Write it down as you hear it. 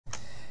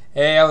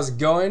Hey, how's it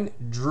going?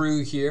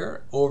 Drew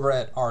here over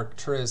at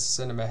Arcturus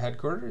Cinema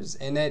headquarters.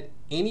 And at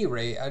any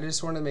rate, I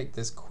just want to make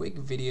this quick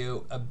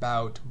video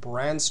about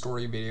brand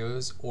story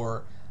videos,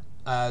 or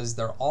as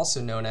they're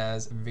also known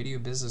as, video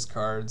business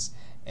cards.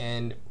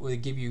 And we'll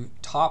give you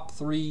top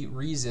 3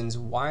 reasons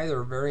why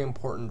they're very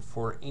important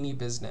for any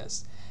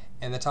business.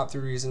 And the top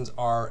 3 reasons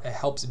are: it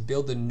helps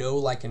build the know,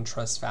 like, and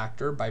trust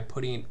factor by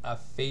putting a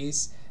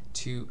face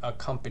to a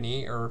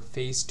company or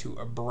face to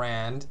a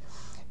brand.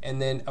 And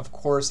then, of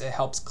course, it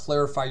helps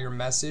clarify your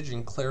message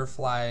and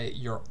clarify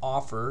your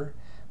offer,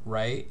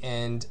 right?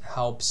 And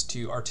helps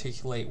to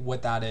articulate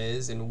what that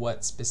is and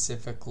what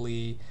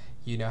specifically,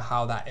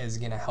 how that is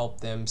going to help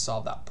them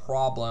solve that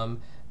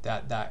problem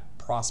that that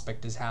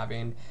prospect is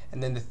having.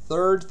 And then the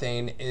third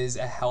thing is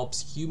it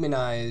helps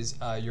humanize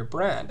your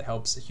brand. It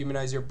helps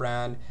humanize your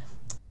brand,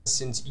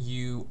 since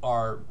you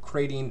are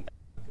creating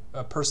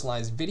a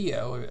personalized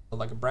video,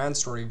 like a brand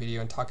story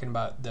video, and talking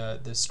about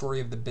the story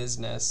of the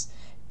business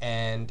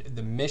and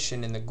the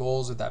mission and the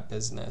goals of that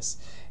business.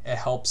 It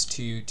helps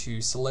to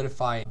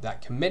solidify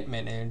that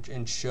commitment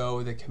and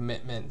show the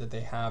commitment that they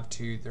have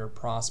to their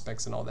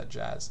prospects and all that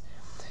jazz.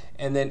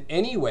 And then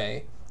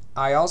anyway,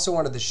 I also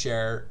wanted to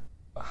share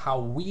how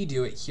we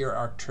do it here at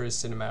Arcturus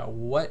Cinema.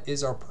 What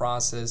is our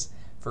process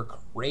for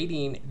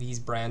creating these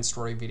brand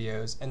story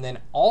videos? And then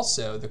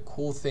also, the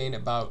cool thing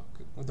about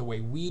the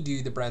way we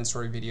do the brand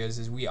story videos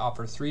is we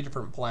offer 3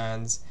 different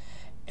plans,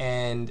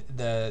 and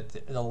the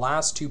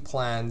last 2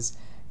 plans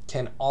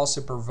can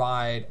also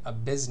provide a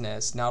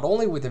business not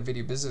only with a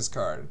video business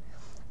card,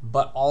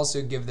 but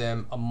also give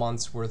them a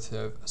month's worth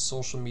of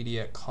social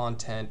media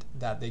content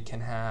that they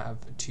can have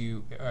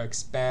to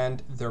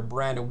expand their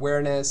brand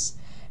awareness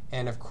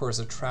and, of course,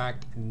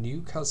 attract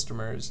new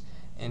customers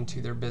into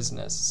their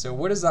business. So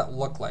what does that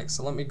look like?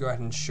 So let me go ahead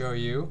and show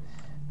you.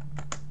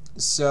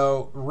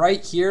 So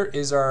right here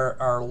is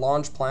our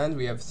launch plan.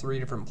 We have 3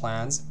 different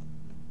plans.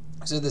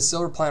 So the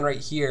silver plan right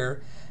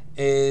here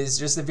is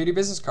just a video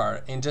business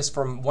card, and just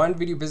from one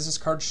video business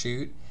card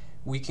shoot,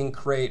 we can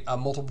create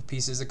multiple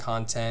pieces of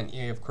content.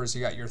 Of course,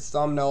 you got your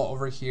thumbnail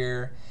over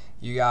here,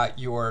 you got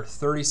your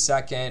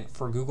 30-second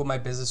for Google My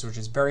Business, which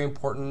is very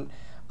important.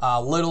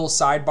 Little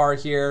sidebar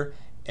here: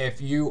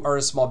 if you are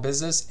a small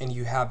business and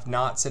you have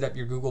not set up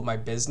your Google My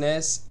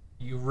Business,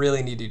 you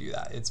really need to do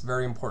that. It's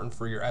very important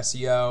for your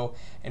SEO,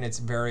 and it's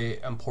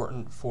very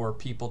important for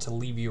people to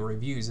leave you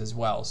reviews as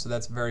well. So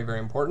that's very, very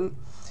important.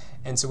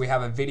 And so we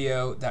have a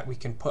video that we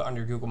can put on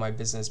your Google My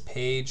Business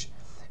page.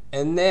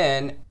 And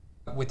then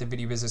with the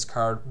video business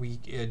card, we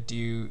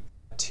do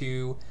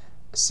 2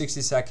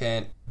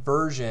 60-second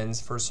versions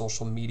for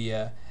social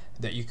media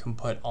that you can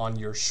put on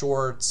your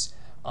shorts,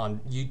 on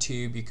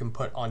YouTube, you can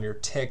put on your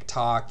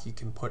TikTok, you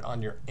can put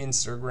on your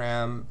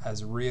Instagram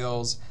as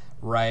reels,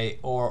 right?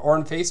 Or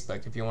on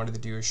Facebook if you wanted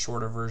to do a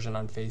shorter version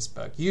on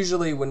Facebook.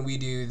 Usually when we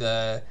do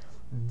the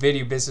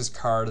video business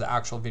card, the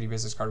actual video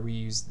business card, we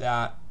use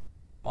that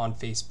on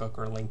Facebook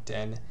or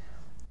LinkedIn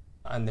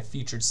on the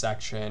featured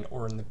section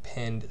or in the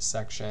pinned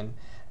section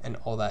and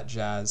all that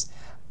jazz.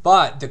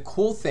 But the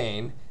cool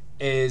thing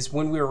is,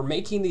 when we were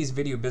making these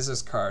video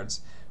business cards,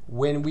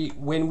 when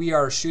we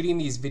are shooting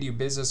these video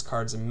business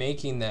cards and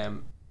making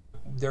them,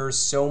 there's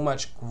so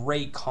much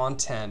great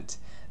content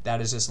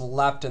that is just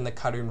left in the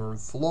cutting room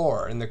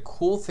floor. And the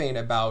cool thing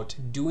about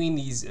doing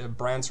these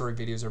brand story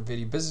videos or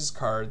video business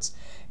cards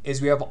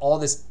is we have all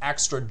this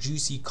extra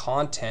juicy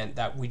content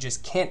that we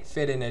just can't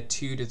fit in a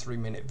 2 to 3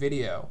 minute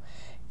video.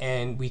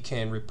 And we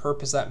can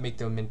repurpose that, make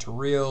them into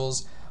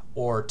reels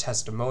or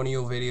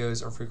testimonial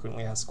videos or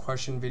frequently asked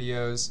question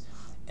videos.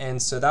 And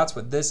so that's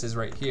what this is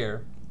right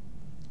here.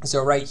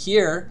 So right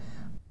here,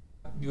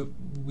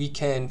 we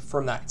can,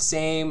 from that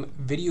same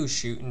video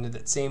shoot into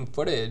that same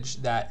footage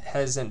that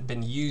hasn't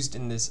been used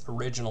in this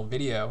original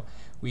video,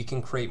 we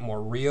can create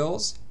more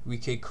reels. We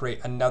could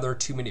create another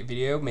 2-minute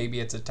video. Maybe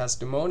it's a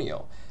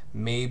testimonial.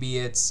 Maybe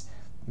it's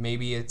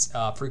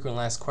a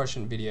frequently asked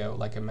question video,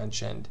 like I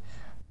mentioned,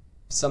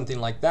 something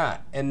like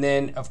that. And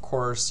then, of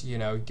course,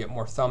 get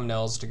more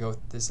thumbnails to go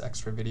with this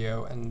extra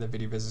video and the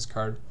video business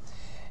card.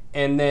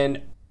 And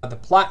then the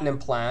platinum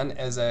plan,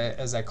 as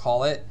I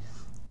call it,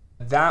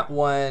 that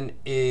one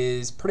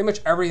is pretty much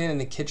everything in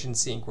the kitchen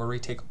sink, where we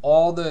take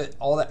all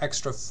the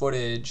extra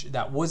footage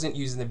that wasn't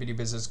used in the video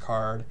business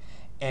card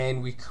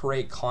and we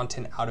create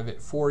content out of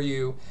it for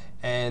you.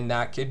 And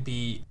that could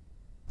be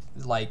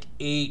like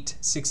 8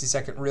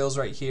 60-second reels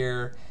right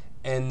here,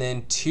 and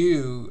then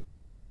 2.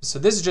 So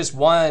this is just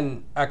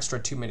one extra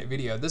 2-minute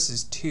video. This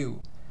is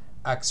 2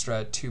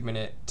 extra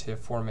 2-minute to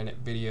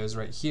 4-minute videos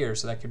right here.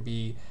 So that could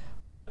be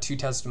 2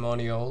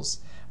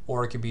 testimonials,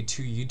 or it could be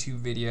 2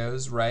 YouTube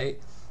videos, right?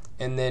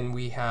 And then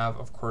we have,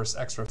 of course,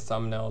 extra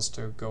thumbnails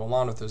to go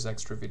along with those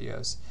extra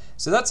videos.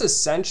 So that's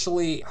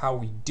essentially how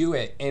we do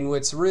it. And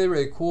what's really,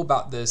 really cool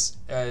about this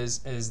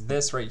is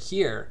this right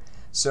here.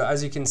 So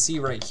as you can see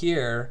right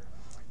here,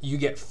 you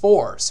get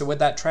 4. So what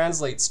that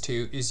translates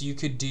to is you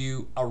could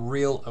do a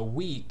reel a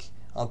week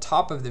on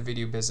top of the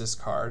video business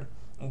card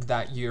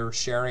that you're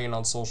sharing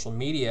on social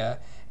media,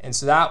 And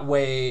so that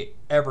way,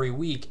 every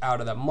week out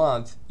of the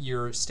month,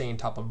 you're staying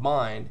top of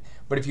mind.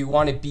 But if you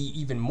want to be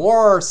even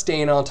more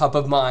staying on top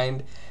of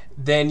mind,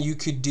 then you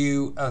could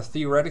do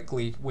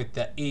theoretically with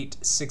the 8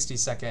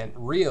 60-second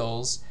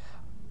reels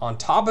on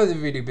top of the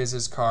video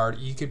business card,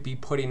 you could be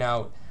putting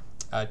out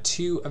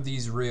 2 of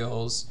these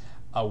reels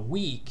a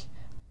week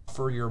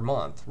for your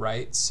month,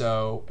 right?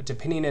 So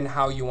depending on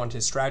how you want to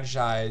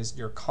strategize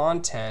your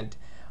content,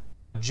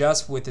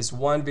 just with this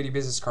one video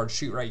business card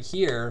shoot right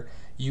here,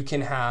 you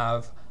can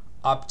have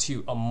up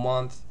to a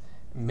month,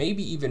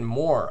 maybe even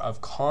more of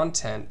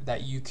content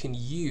that you can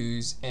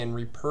use and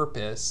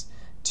repurpose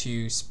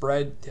to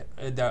spread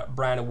the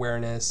brand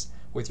awareness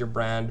with your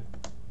brand.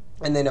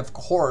 And then of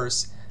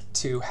course,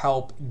 to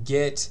help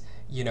get,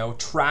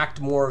 attract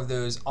more of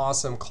those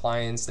awesome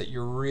clients that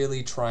you're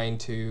really trying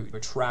to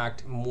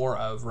attract more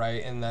of,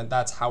 right? And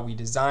that's how we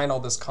design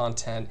all this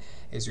content,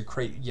 is we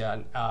create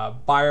a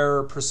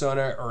buyer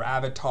persona or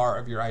avatar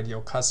of your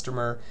ideal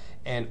customer.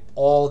 And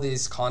all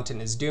this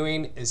content is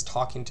doing is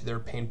talking to their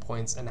pain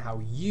points and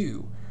how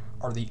you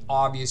are the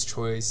obvious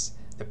choice,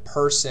 the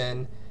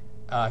person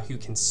who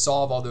can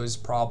solve all those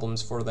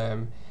problems for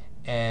them.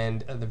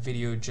 And the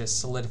video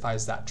just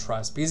solidifies that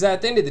trust, because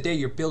at the end of the day,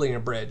 you're building a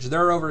bridge.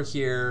 They're over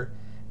here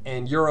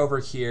and you're over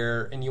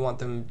here, and you want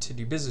them to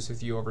do business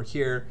with you over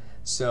here.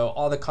 So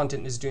all the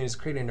content is doing is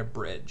creating a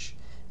bridge.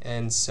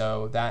 And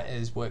so that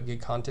is what good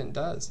content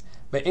does.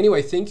 But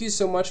anyway, thank you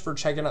so much for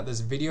checking out this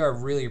video. I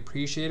really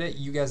appreciate it.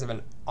 You guys have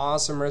an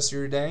awesome rest of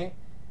your day.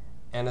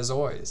 And as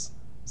always,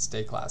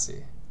 stay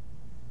classy.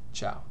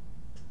 Ciao.